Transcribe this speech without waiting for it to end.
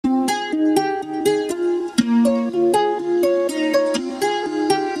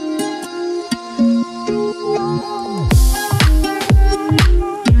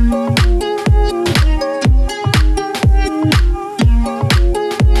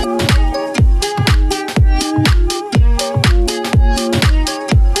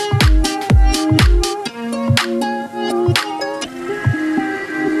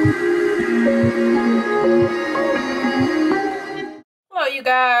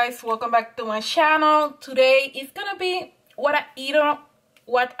guys, welcome back to my channel. Today is gonna be what I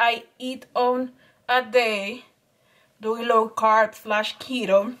eat on a day, doing low carb /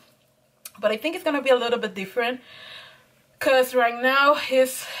 keto. But I think it's gonna be a little bit different because right now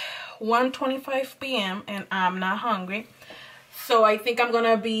it's 1:25 p.m. and I'm not hungry. So I think I'm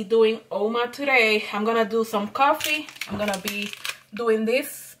gonna be doing OMA today. I'm gonna do some coffee. I'm gonna be doing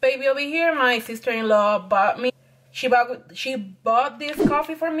this baby over here. My sister-in-law bought me. She bought this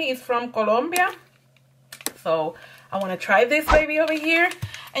coffee for me. It's from Colombia. So I want to try this baby over here.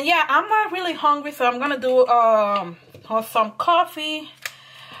 And yeah, I'm not really hungry, so I'm gonna do some coffee.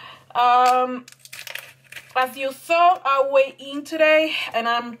 As you saw, I weighed in today and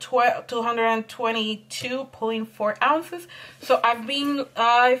I'm 222.4 ounces. So I've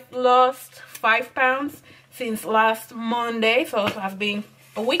lost 5 pounds since last Monday. So it has been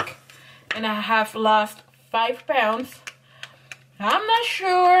a week and I have lost 5 pounds. I'm not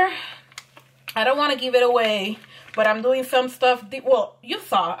sure. I don't want to give it away, but I'm doing some stuff. Well, you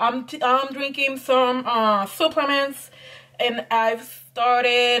saw I'm drinking some supplements, and I've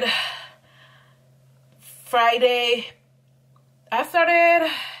started Friday. I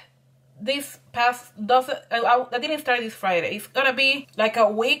started this past I didn't start this Friday. It's gonna be like a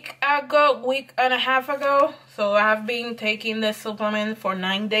week and a half ago. So I have been taking the supplement for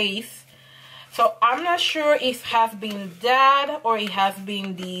 9 days. So I'm not sure it has been that, or it has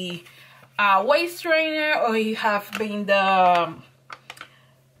been the waist trainer, or it has been the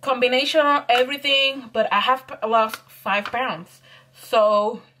combination of everything, but I have lost 5 pounds.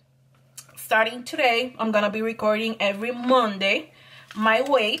 So starting today, I'm gonna be recording every Monday my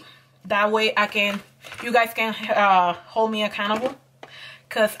weight. That way you guys can hold me accountable.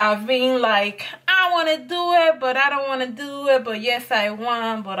 Because I've been like, I want to do it, but I don't want to do it. But yes, I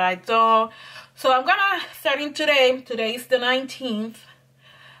want, but I don't. So I'm gonna, starting today, today is the 19th.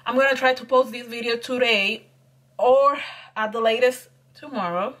 I'm gonna try to post this video today or at the latest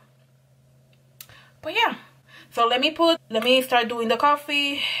tomorrow. But yeah, so let me start doing the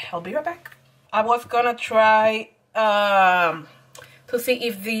coffee. I'll be right back. I was gonna try to see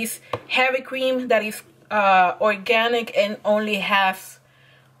if this heavy cream that is organic and only has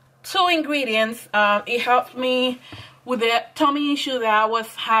 2 ingredients, it helped me with the tummy issue that I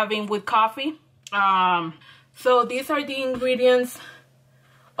was having with coffee. So these are the ingredients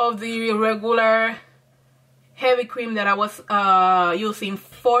of the regular heavy cream that I was using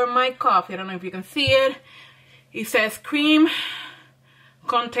for my coffee. I don't know if you can see it. It says cream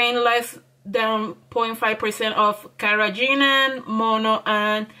contain less than 0.5% of carrageenan, mono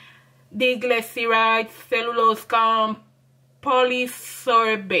and diglyceride, cellulose compound,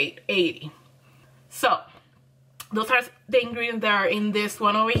 polysorbate 80. So those are the ingredients that are in this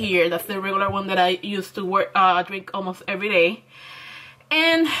one over here. That's the regular one that I used to drink almost every day.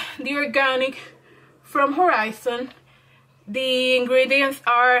 And the organic from Horizon. The ingredients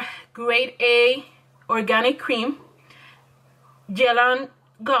are grade A organic cream, gel and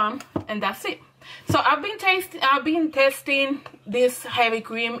gum, and that's it. So I've been testing this heavy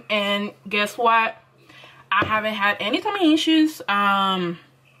cream, and guess what? I haven't had any tummy issues. I've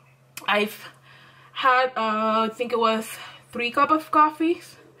had I think it was 3 cups of coffee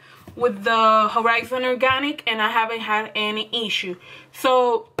with the Horizon Organic, and I haven't had any issue.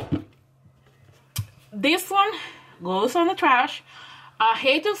 So this one goes on the trash. I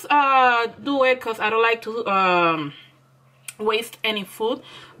hate to do it because I don't like to waste any food,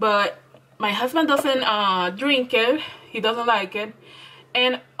 but my husband doesn't drink it. He doesn't like it.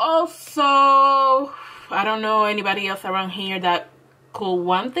 And also, I don't know anybody else around here that could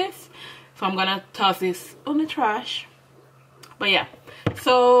want this, so I'm gonna toss this on the trash. But yeah,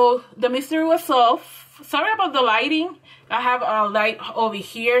 so the mystery was solved. Sorry about the lighting. I have a light over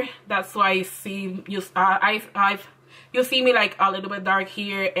here. That's why you see you see me like a little bit dark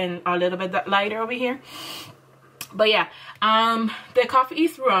here and a little bit lighter over here. But yeah, the coffee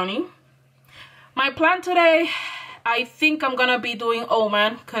is running. My plan today, I think I'm gonna be doing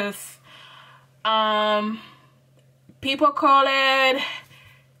OMA because people call it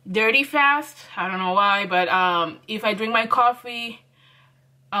dirty fast. I don't know why, but if I drink my coffee,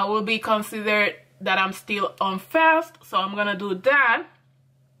 I will be considered that I'm still on fast. So I'm gonna do that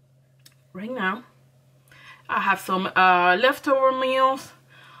right now. I have some leftover meals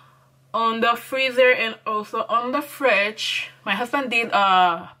on the freezer and also on the fridge. My husband did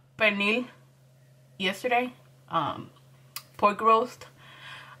pernil yesterday, pork roast,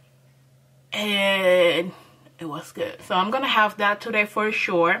 and it was good. So I'm gonna have that today for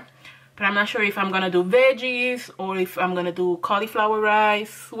sure, but I'm not sure if I'm gonna do veggies or if I'm gonna do cauliflower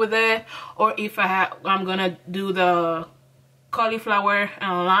rice with it, or if I'm gonna do the cauliflower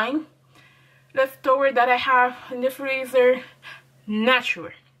and lime leftover that I have in the freezer. Not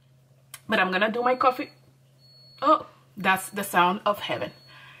sure, but I'm gonna do my coffee. Oh, that's the sound of heaven.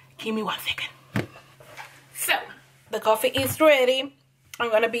 Give me 1 second. So the coffee is ready. I'm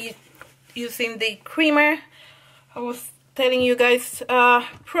gonna be using the creamer I was telling you guys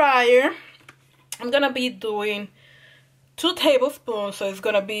prior. I'm gonna be doing 2 tablespoons, so it's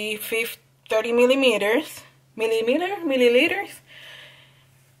gonna be 30 milliliters.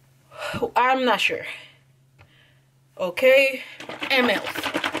 I'm not sure. Okay, mLs.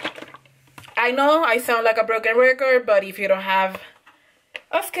 I know I sound like a broken record, but if you don't have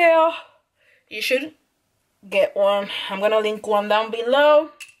a scale, you should get one. I'm gonna link one down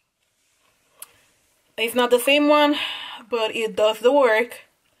below. It's not the same one, but it does the work.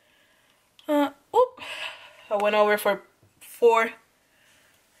 I went over for 4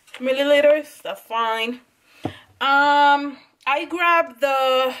 milliliters. That's fine. I grabbed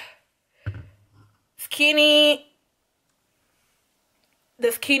the skinny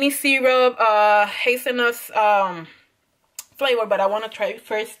syrup hazelnut flavor, but I want to try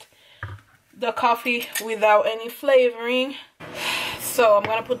first the coffee without any flavoring. So I'm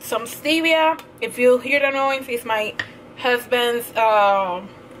gonna put some stevia. If you hear the noise, it's my husband's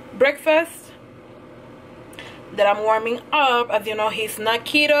breakfast that I'm warming up. As you know, he's not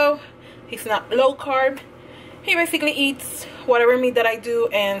keto, he's not low carb. He basically eats whatever meat that I do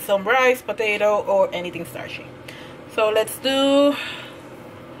and some rice, potato, or anything starchy. So let's do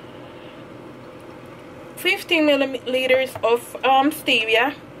 15 milliliters of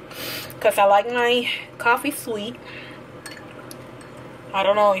stevia, because I like my coffee sweet. I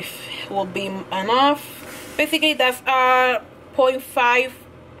don't know if it will be enough. Basically that's 0.5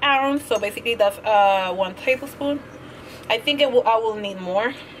 ounce, so basically that's 1 tablespoon. I think I will need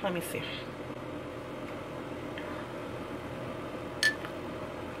more. Let me see.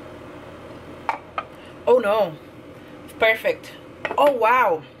 Oh no, it's perfect. Oh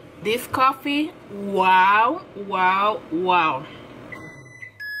wow, this coffee, wow.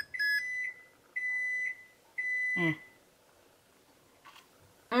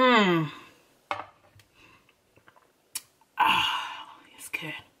 It's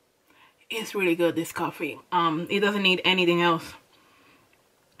good. It's really good, this coffee. It doesn't need anything else.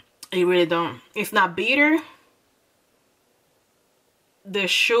 It really don't. It's not bitter. The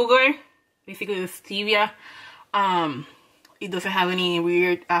sugar, basically the stevia, it doesn't have any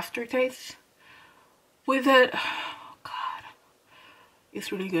weird aftertaste with it. Oh, God,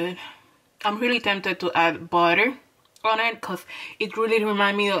 it's really good. I'm really tempted to add butter on it because it really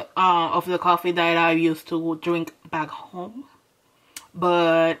reminds me of the coffee that I used to drink back home.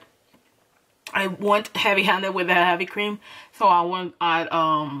 But I went heavy-handed with the heavy cream, so I won't add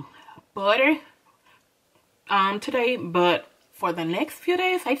butter today. But for the next few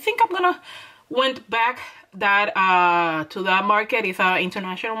days, I think I'm gonna went back that to that market. It's an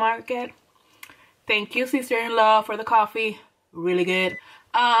international market. Thank you, sister-in-law, for the coffee. Really good.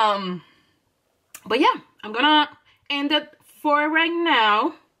 But yeah, I'm gonna end it for right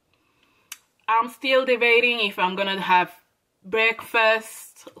now. I'm still debating if I'm gonna have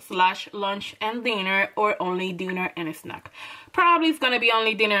breakfast / lunch and dinner, or only dinner and a snack. Probably it's gonna be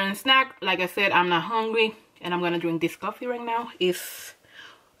only dinner and snack. Like I said, I'm not hungry, and I'm gonna drink this coffee right now. It's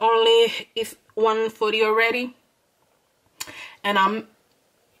 1:40 already, and I'm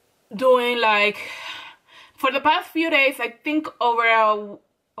doing like, for the past few days, I think over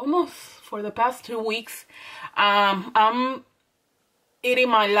almost for the past 2 weeks, I'm eating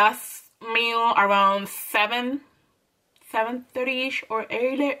my last meal around 7:30ish or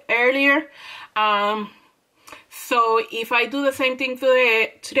earlier. So if I do the same thing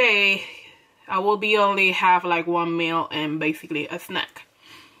today, I will be only have like 1 meal and basically a snack.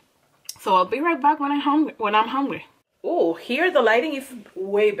 So I'll be right back when I'm hungry. Oh, here the lighting is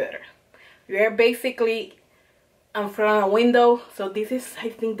way better. We're basically in front of a window, so this is, I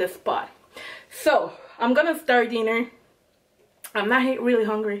think, the spot. So I'm gonna start dinner. I'm not really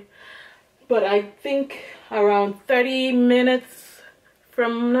hungry, but I think around 30 minutes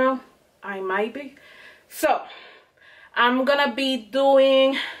from now I might be. So I'm gonna be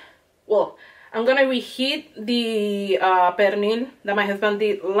doing, well, I'm gonna reheat the pernil that my husband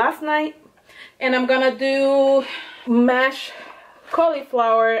did last night, and I'm gonna do mashed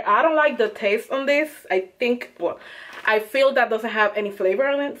cauliflower. I don't like the taste on this. I think, well, I feel that doesn't have any flavor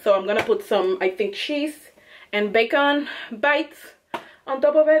on it, so I'm gonna put some, I think, cheese and bacon bites on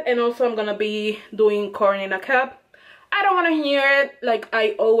top of it. And also I'm gonna be doing corn in a cup. I don't want to hear it like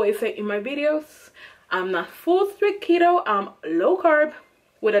I always say in my videos. I'm not full strict keto, I'm low carb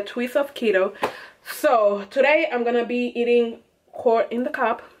with a twist of keto. So today I'm gonna be eating corn in the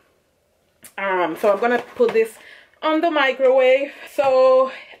cup. So I'm gonna put this on the microwave.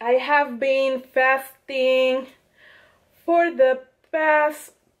 So I have been fasting for the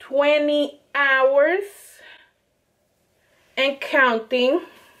past 20 hours and counting.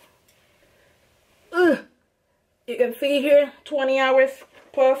 Ugh. You can see here 20 hours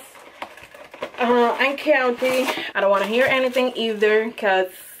plus. I'm counting. I don't want to hear anything either,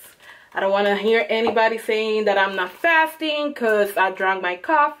 because I don't want to hear anybody saying that I'm not fasting because I drank my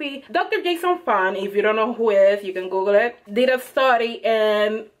coffee. Dr. Jason Fan, if you don't know who he is, you can Google it, did a study,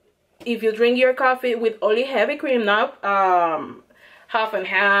 and if you drink your coffee with only heavy cream, not half and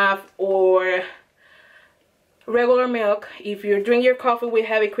half or regular milk, if you drink your coffee with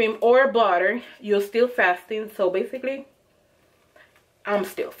heavy cream or butter, you're still fasting. So basically, I'm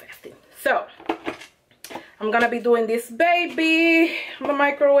still fasting. So I'm gonna be doing this baby on the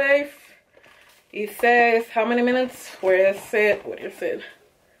microwave. It says how many minutes? Where is it? What is it?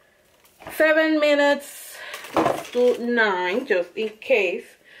 7 minutes to 9, just in case,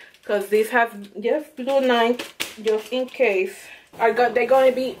 because this has just to do 9 just in case. They're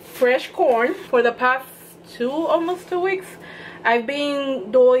gonna be fresh corn. For the past almost 2 weeks, I've been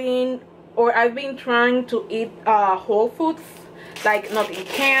trying to eat whole foods, like nothing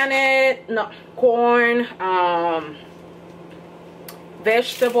canned, not corn,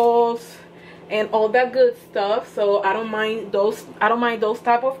 vegetables, and all that good stuff. So I don't mind those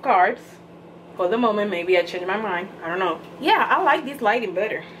type of carbs for the moment. Maybe I change my mind, I don't know. Yeah, I like this lighting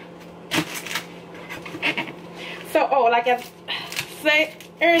better. So like I said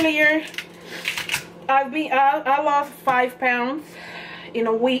earlier, I lost 5 pounds in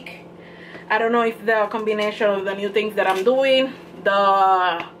a week. I don't know if the combination of the new things that I'm doing,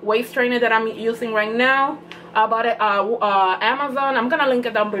 the waist trainer that I'm using right now, I bought it Amazon. I'm gonna link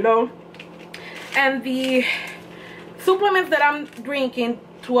it down below. And the supplements that I'm drinking,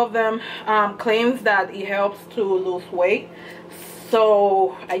 2 of them claims that it helps to lose weight.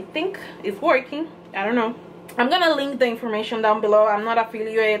 So I think it's working. I don't know. I'm gonna link the information down below. I'm not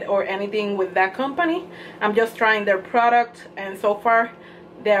affiliated or anything with that company. I'm just trying their product, and so far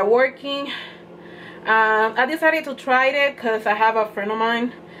they're working. I decided to try it because I have a friend of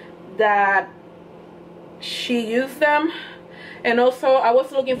mine that she used them, and also I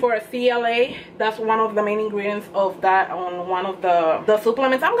was looking for a CLA. That's one of the main ingredients of that on one of the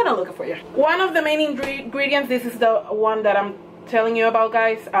supplements. I'm gonna look it for you. One of the main ingredients, this is the one that I'm telling you about,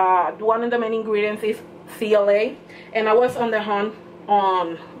 guys. One of the main ingredients is CLA, and I was on the hunt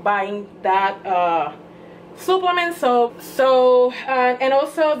on buying that supplement. So and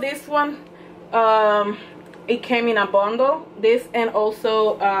also this one, it came in a bundle, this, and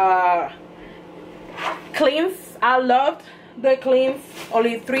also cleans. I loved the cleans.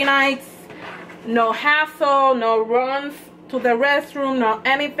 Only 3 nights, no hassle, no runs to the restroom, no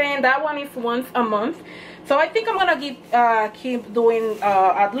anything. That one is once a month. So I think I'm gonna keep doing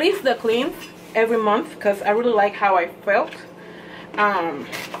at least the cleans every month, because I really like how I felt.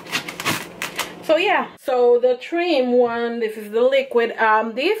 So yeah, so the trim one, this is the liquid.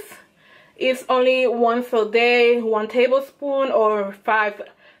 This is only once a day, 1 tablespoon or 5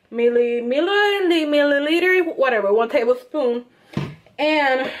 milliliter, whatever, 1 tablespoon.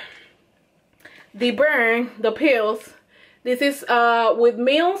 And the burn, the pills, this is with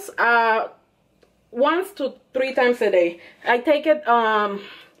meals, 1 to 3 times a day. I take it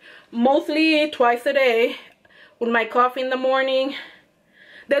mostly twice a day with my coffee in the morning.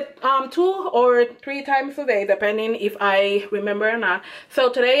 That 2 or 3 times a day, depending if I remember or not. So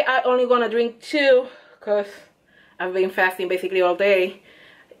today I only gonna drink 2 because I've been fasting basically all day,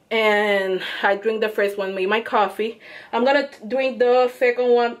 and I drink the first one with my coffee. I'm gonna drink the second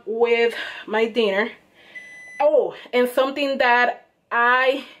one with my dinner. Oh, and something that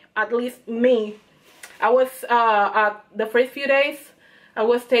at least me, I was the first few days I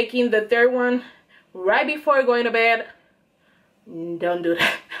was taking the third one right before going to bed. Don't do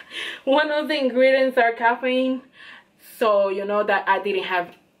that. One of the ingredients are caffeine, so you know that I didn't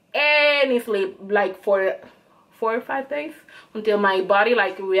have any sleep like for 4 or 5 days until my body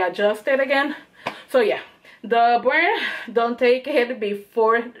like readjusted again. So yeah, the burn, don't take it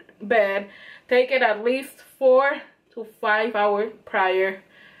before bed. Take it at least 4 to 5 hours prior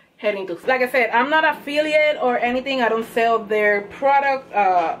heading to. Like I said, I'm not affiliate or anything. I don't sell their product,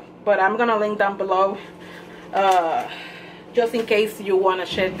 but I'm gonna link down below just in case you want to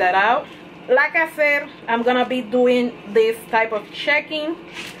check that out. Like I said, I'm gonna be doing this type of checking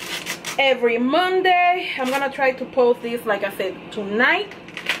every Monday. I'm gonna try to post this, like I said, tonight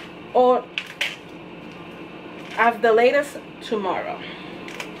or at the latest tomorrow.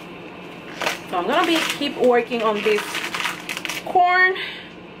 So I'm gonna keep working on this corn.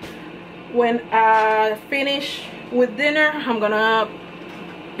 When I finish with dinner, I'm gonna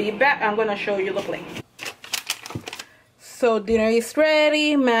be back. I'm gonna show you the plate. So dinner is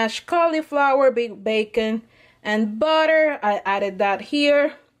ready. Mashed cauliflower, big bacon, and butter. I added that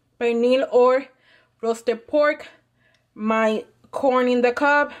here. Pernil or roasted pork. My corn in the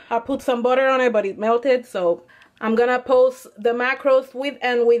cup. I put some butter on it, but it melted. So I'm gonna post the macros with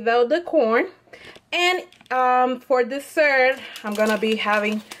and without the corn. And for dessert, I'm gonna be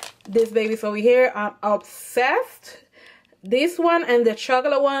having these babies over here. I'm obsessed. This one and the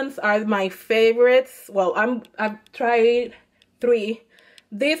chocolate ones are my favorites. Well, I've tried 3.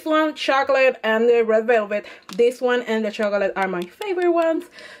 This one, chocolate, and the red velvet. This one and the chocolate are my favorite ones.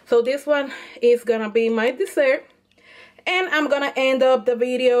 So this one is gonna be my dessert. And I'm gonna end up the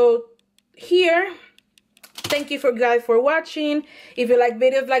video here. Thank you guys for watching. If you like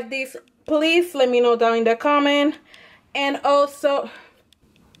videos like this, please let me know down in the comment. And also,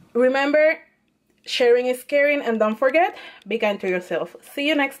 remember, sharing is caring, and don't forget, be kind to yourself. See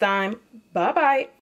you next time. Bye bye.